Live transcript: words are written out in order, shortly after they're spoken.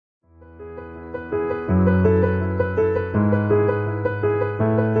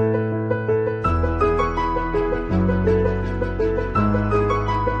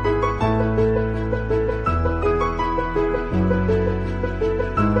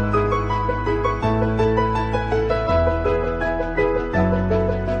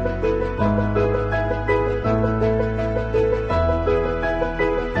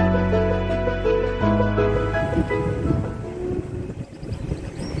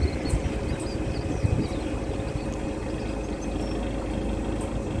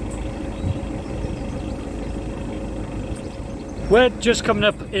We're just coming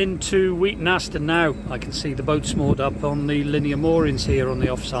up into Wheaton Aston now. I can see the boats moored up on the linear moorings here on the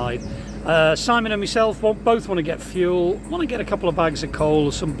offside. Simon and myself both want to get fuel, want to get a couple of bags of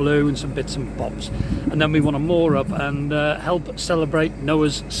coal, some blue and some bits and bobs, and then we want to moor up and help celebrate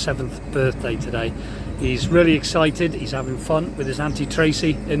Noah's 7th birthday today. He's really excited, he's having fun with his Auntie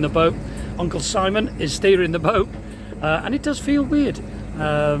Tracy in the boat. Uncle Simon is steering the boat, and it does feel weird.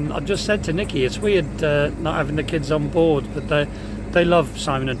 I've just said to Nikki, it's weird not having the kids on board, but they love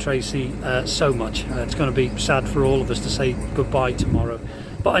Simon and Tracy so much. It's going to be sad for all of us to say goodbye tomorrow.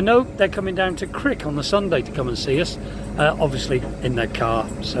 But I know they're coming down to Crick on the Sunday to come and see us, obviously in their car.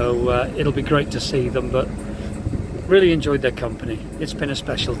 So it'll be great to see them, but really enjoyed their company. It's been a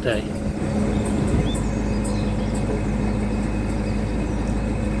special day.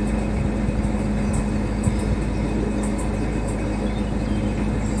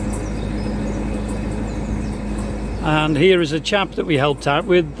 And here is a chap that we helped out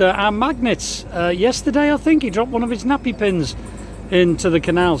with our magnets. Yesterday, I think, he dropped one of his nappy pins into the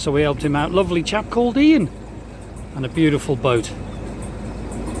canal, so we helped him out. Lovely chap called Ian. And a beautiful boat.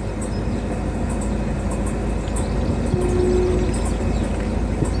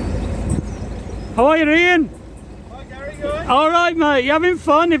 How are you, Ian? Hi Gary, you alright? Alright mate, you having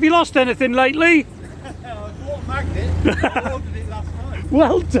fun? Have you lost anything lately? I bought a magnet. I ordered it last night.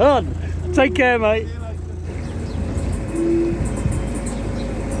 Well done. Take care mate.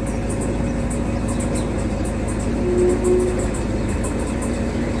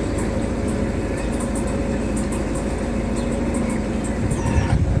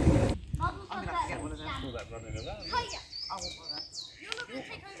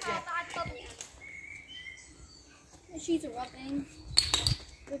 She's a rubbing.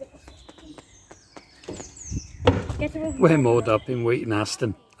 We're moored up in Wheaton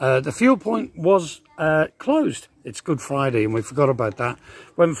Aston. The fuel point was closed. It's Good Friday and we forgot about that.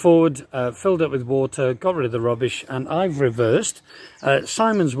 Went forward, filled up with water, got rid of the rubbish, and I've reversed.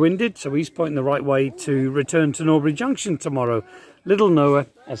 Simon's winded, so he's pointing the right way to return to Norbury Junction tomorrow. Little Noah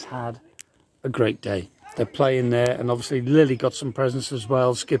has had a great day. They're playing there, and obviously Lily got some presents as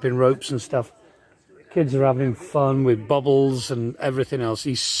well, skipping ropes and stuff. Kids are having fun with bubbles and everything else.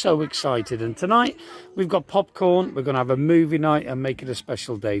 He's so excited. And tonight we've got popcorn. We're going to have a movie night and make it a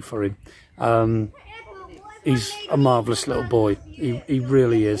special day for him. He's a marvellous little boy. He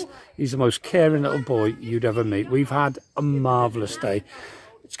really is. He's the most caring little boy you'd ever meet. We've had a marvellous day.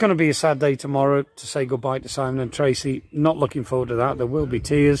 It's going to be a sad day tomorrow to say goodbye to Simon and Tracy. Not looking forward to that. There will be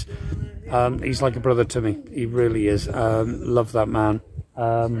tears. He's like a brother to me. He really is. Love that man.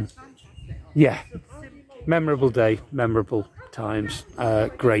 Yeah. Memorable day, memorable times.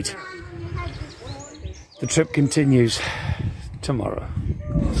 Great. The trip continues tomorrow.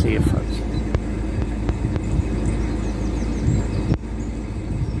 See you folks.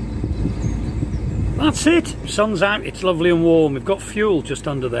 That's it. Sun's out, it's lovely and warm. We've got fuel just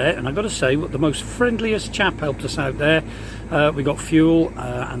under there, and I've got to say, what the most friendliest chap helped us out there. We got fuel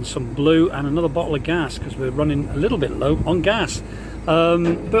and some blue and another bottle of gas because we're running a little bit low on gas.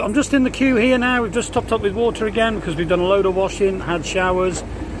 But I'm just in the queue here now. We've just topped up with water again because we've done a load of washing, had showers.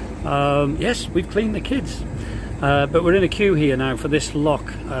 Yes, we've cleaned the kids. But we're in a queue here now for this lock.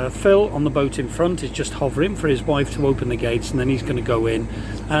 Phil on the boat in front is just hovering for his wife to open the gates, and then he's going to go in.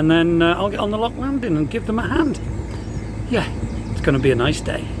 And then I'll get on the lock landing and give them a hand. Yeah, it's going to be a nice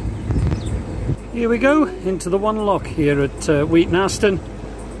day. Here we go, into the one lock here at Wheaton Aston.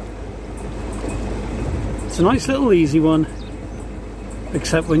 It's a nice little easy one.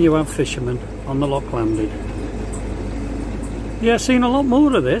 Except when you have fishermen on the lock landing. Yeah, seen a lot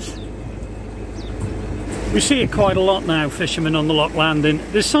more of this. We see it quite a lot now, fishermen on the lock landing.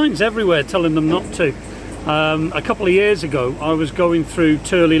 There's signs everywhere telling them not to. A couple of years ago, I was going through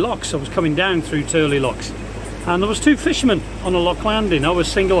Turley Locks. I was coming down through Turley Locks, and there was two fishermen on a lock landing. I was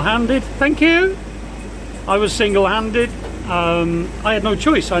single-handed. Thank you. I was single-handed. I had no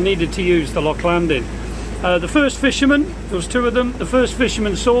choice. I needed to use the lock landing. The first fisherman, there was two of them, the first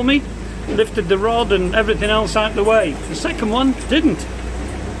fisherman saw me, lifted the rod and everything else out the way. The second one didn't.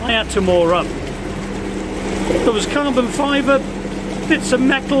 I had to moor up. There was carbon fibre, bits of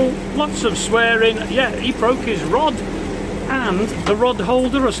metal, lots of swearing. Yeah, he broke his rod and the rod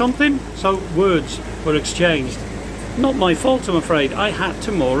holder or something, so words were exchanged. Not my fault, I'm afraid. I had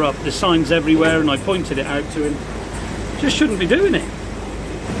to moor up. There's signs everywhere and I pointed it out to him. Just shouldn't be doing it.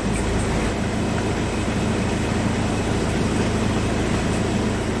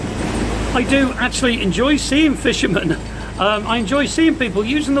 I do actually enjoy seeing fishermen. I enjoy seeing people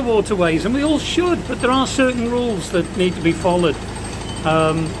using the waterways, and we all should, but there are certain rules that need to be followed.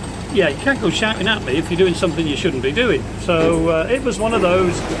 yeah, you can't go shouting at me if you're doing something you shouldn't be doing. So it was one of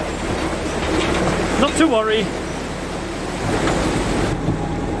those. Not to worry.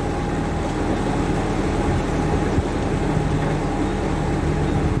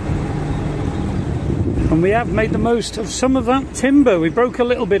 And we have made the most of some of that timber. We broke a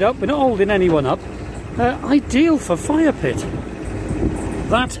little bit up. We're not holding anyone up. Ideal for fire pit.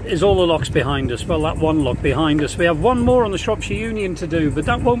 That is all the locks behind us. Well, that one lock behind us. We have one more on the Shropshire Union to do, but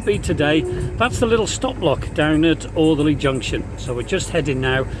that won't be today. That's the little stop lock down at Ortherley Junction. So we're just heading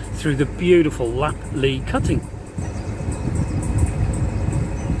now through the beautiful Lap Lee cutting.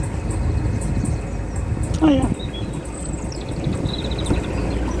 Oh yeah.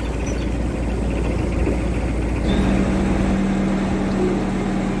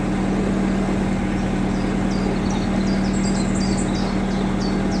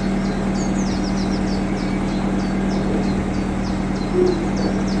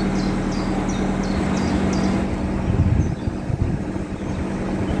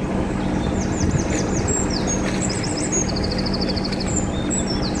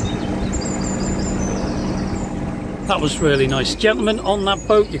 That was really nice. Gentleman on that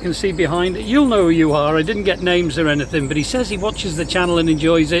boat you can see behind, you'll know who you are. I didn't get names or anything, but he says he watches the channel and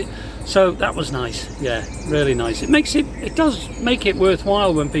enjoys it. So that was nice. Yeah, really nice. It does make it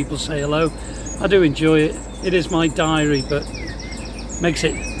worthwhile when people say hello. I do enjoy it. It is my diary, but makes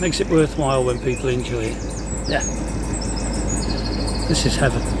it worthwhile when people enjoy it. Yeah. This is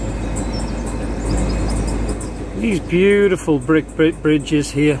heaven. These beautiful brick bridges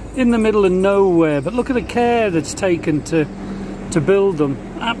here in the middle of nowhere, but look at the care that's taken to build them.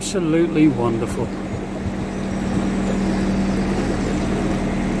 Absolutely wonderful.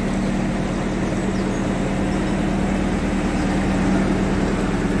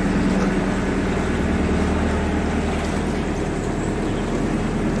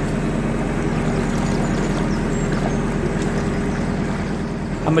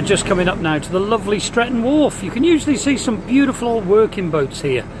 And we're just coming up now to the lovely Stretton Wharf. You can usually see some beautiful old working boats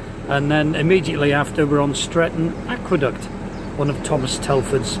here. And then immediately after we're on Stretton Aqueduct, one of Thomas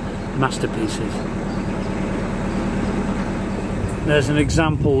Telford's masterpieces. There's an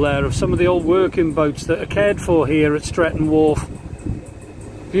example there of some of the old working boats that are cared for here at Stretton Wharf.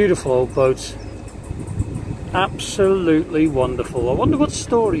 Beautiful old boats. Absolutely wonderful. I wonder what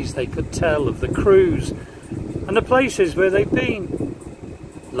stories they could tell of the crews and the places where they've been.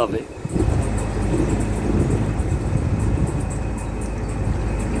 Love it.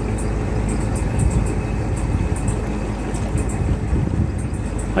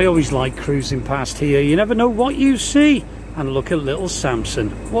 I always like cruising past here. You never know what you see. And look at little Samson.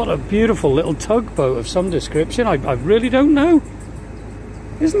 What a beautiful little tugboat of some description. I really don't know.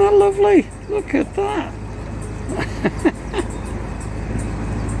 Isn't that lovely? Look at that.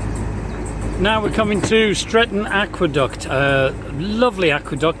 Now we're coming to Stretton Aqueduct, lovely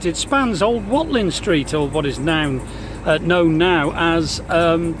aqueduct. It spans Old Watling Street, or what is now known now as the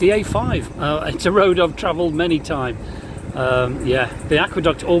A5. It's a road I've travelled many times. Yeah, the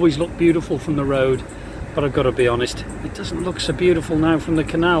aqueduct always looked beautiful from the road, but I've got to be honest, it doesn't look so beautiful now from the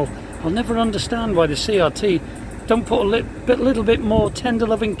canal. I'll never understand why the CRT don't put a little bit more tender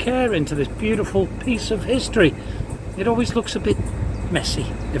loving care into this beautiful piece of history. It always looks a bit messy,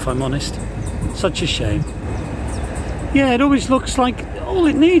 if I'm honest. Such a shame. Yeah, it always looks like all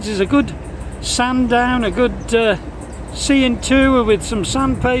it needs is a good sand down, a good seeing to with some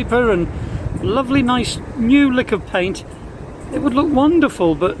sandpaper and lovely nice new lick of paint. It would look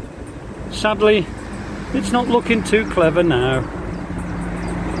wonderful, but sadly it's not looking too clever now.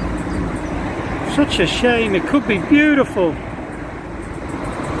 Such a shame. It could be beautiful.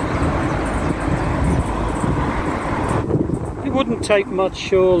 It wouldn't take much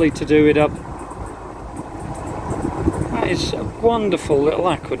surely to do it up. That is a wonderful little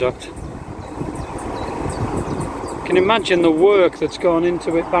aqueduct. You can imagine the work that's gone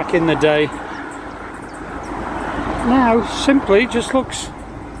into it back in the day. Now simply just looks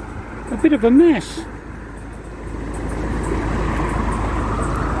a bit of a mess.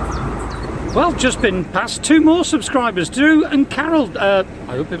 Well, just been past 2 more subscribers, Drew and Carol. I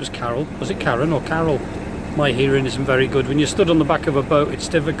hope it was Carol. Was it Karen or Carol? My hearing isn't very good. When you're stood on the back of a boat, it's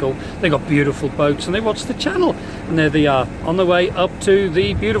difficult. They got beautiful boats and they watch the channel. And there they are, on the way up to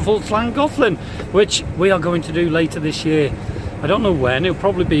the beautiful Llangollen, which we are going to do later this year. I don't know when, it'll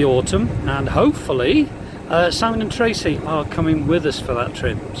probably be autumn. And hopefully, Simon and Tracy are coming with us for that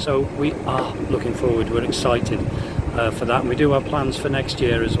trip. So we are looking forward, we're excited for that. And we do have plans for next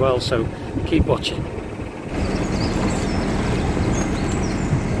year as well, so keep watching.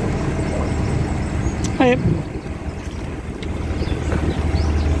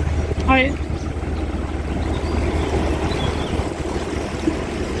 Hi.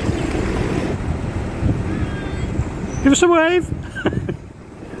 Give us a wave.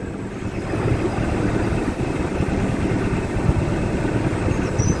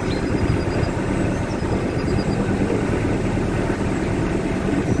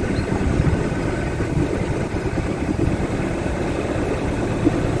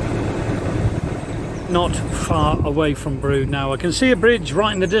 Not far away from Brewood now. I can see a bridge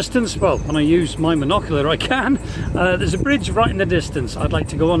right in the distance. Well, when I use my monocular I can. There's a bridge right in the distance. I'd like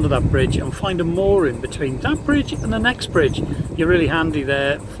to go under that bridge and find a mooring between that bridge and the next bridge. You're really handy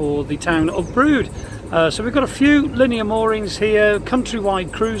there for the town of Brewood. So we've got a few linear moorings here,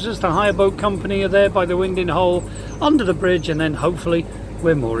 countrywide cruisers. The hire boat company are there by the winding hole under the bridge, and then hopefully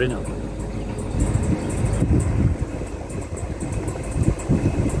we're mooring up.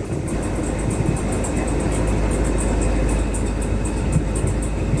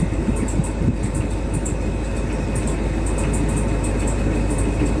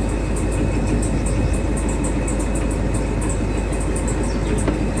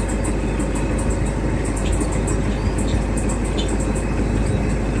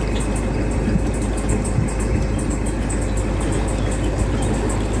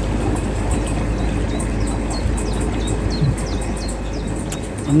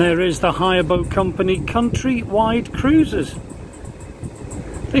 And there is the hire boat company countrywide cruisers.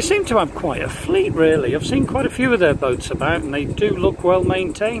 They seem to have quite a fleet really. I've seen quite a few of their boats about, and they do look well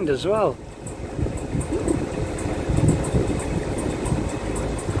maintained as well.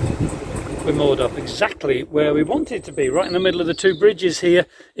 We're moored up exactly where we wanted to be, right in the middle of the two bridges here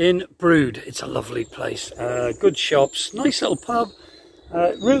in Brewood. It's a lovely place, good shops, nice little pub.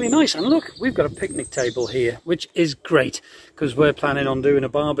 Really nice, and look, we've got a picnic table here, which is great because we're planning on doing a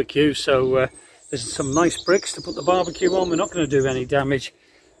barbecue. So there's some nice bricks to put the barbecue on. We're not going to do any damage,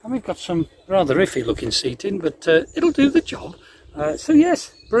 and we've got some rather iffy looking seating, but it'll do the job. So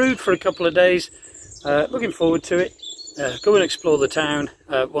yes, Brewood for a couple of days. Looking forward to it. Go and explore the town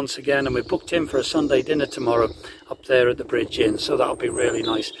once again, and we're booked in for a Sunday dinner tomorrow up there at the Bridge Inn, so that'll be really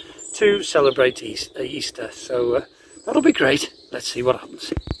nice to celebrate Easter. So that'll be great. Let's see what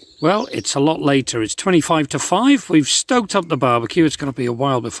happens. Well, it's a lot later. It's 25 to 5. We've stoked up the barbecue. It's going to be a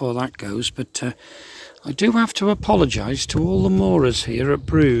while before that goes, but I do have to apologise to all the moorers here at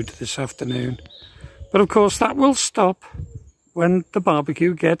Brewood this afternoon. But of course that will stop when the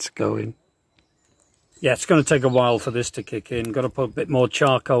barbecue gets going. Yeah, it's going to take a while for this to kick in. Got to put a bit more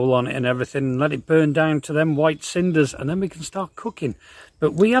charcoal on it and everything and let it burn down to them white cinders, and then we can start cooking.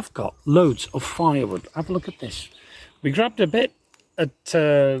 But we have got loads of firewood. Have a look at this. We grabbed a bit at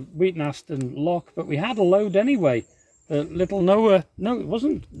Wheaton Aston Lock, but we had a load anyway. Little Noah, no, it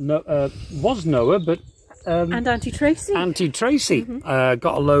wasn't, was Noah, but... and Auntie Tracy. Auntie Tracy got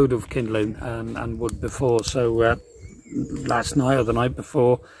a load of kindling and wood before, so last night or the night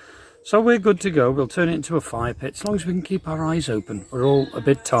before. So we're good to go. We'll turn it into a fire pit, as long as we can keep our eyes open. We're all a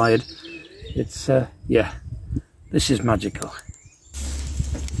bit tired. It's, yeah, this is magical.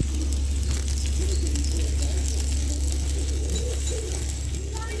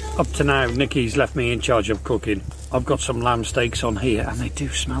 Up to now, Nikki's left me in charge of cooking. I've got some lamb steaks on here, and they do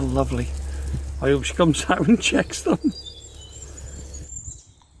smell lovely. I hope she comes out and checks them.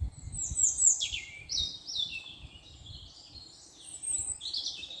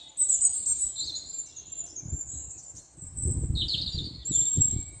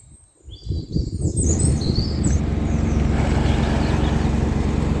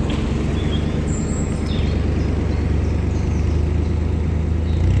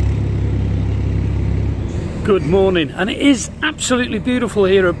 Good morning, and it is absolutely beautiful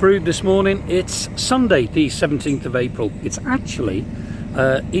here at Brewood this morning. It's Sunday the 17th of April. It's actually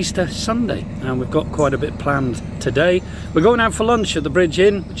Easter Sunday, and we've got quite a bit planned today. We're going out for lunch at the Bridge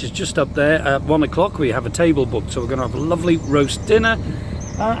Inn, which is just up there at 1 o'clock. We have a table booked, so we're going to have a lovely roast dinner.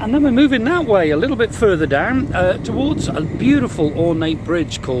 And then we're moving that way a little bit further down towards a beautiful ornate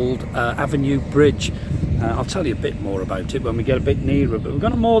bridge called Avenue Bridge. I'll tell you a bit more about it when we get a bit nearer, but we're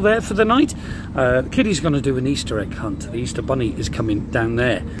going to moor there for the night. The kiddie's going to do an Easter egg hunt. The Easter bunny is coming down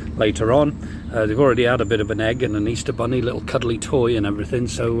there later on. They've already had a bit of an egg and an Easter bunny, little cuddly toy and everything,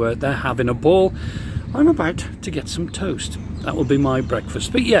 so they're having a ball. I'm about to get some toast. That will be my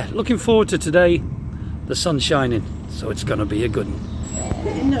breakfast. But yeah, looking forward to today. The sun's shining, so it's going to be a good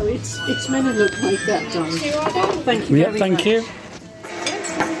one. No, it's meant to look like that, Don. Thank you very much. Thank you.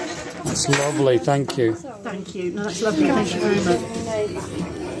 That's lovely, thank you. Thank you. No, that's lovely. Thank you very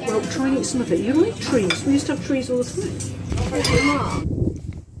much. Well, try and eat some of it. You like trees? We used to have trees all the time.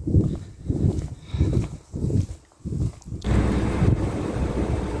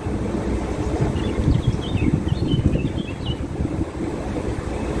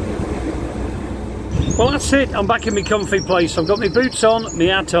 Well, that's it. I'm back in my comfy place. I've got my boots on, my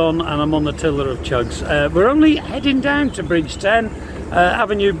hat on, and I'm on the tiller of chugs. We're only heading down to Bridge 10,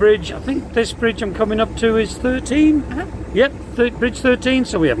 Avenue Bridge. I think this bridge I'm coming up to is 13. Yep, Bridge 13,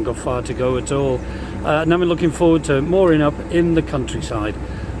 so we haven't got far to go at all. And then we're looking forward to mooring up in the countryside.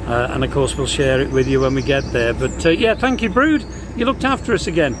 And of course we'll share it with you when we get there. But yeah, thank you, Brewood. You looked after us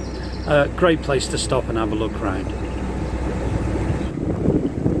again. Great place to stop and have a look round.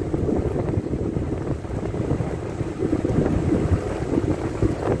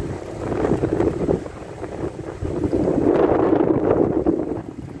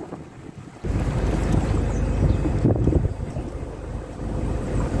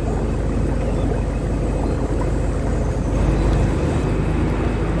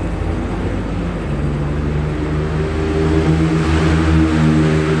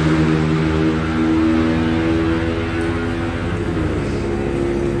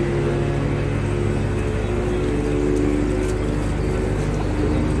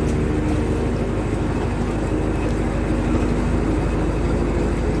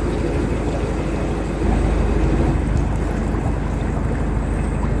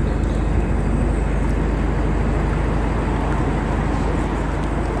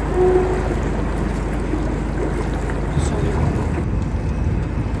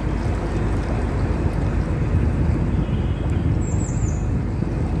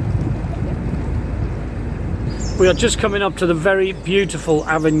 We are just coming up to the very beautiful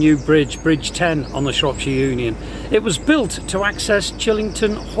Avenue Bridge, Bridge 10 on the Shropshire Union. It was built to access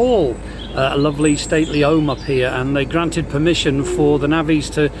Chillington Hall, a lovely stately home up here, and they granted permission for the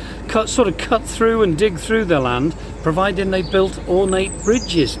navvies to cut through and dig through their land, providing they built ornate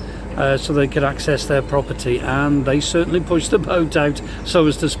bridges so they could access their property, and they certainly pushed the boat out, so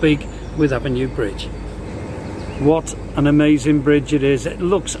as to speak, with Avenue Bridge. What an amazing bridge it is. It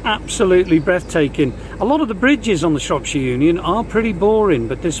looks absolutely breathtaking. A lot of the bridges on the Shropshire Union are pretty boring,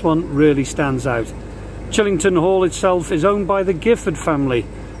 but this one really stands out. Chillington Hall itself is owned by the Gifford family,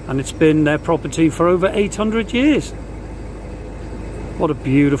 and it's been their property for over 800 years. What a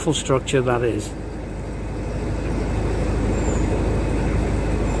beautiful structure that is.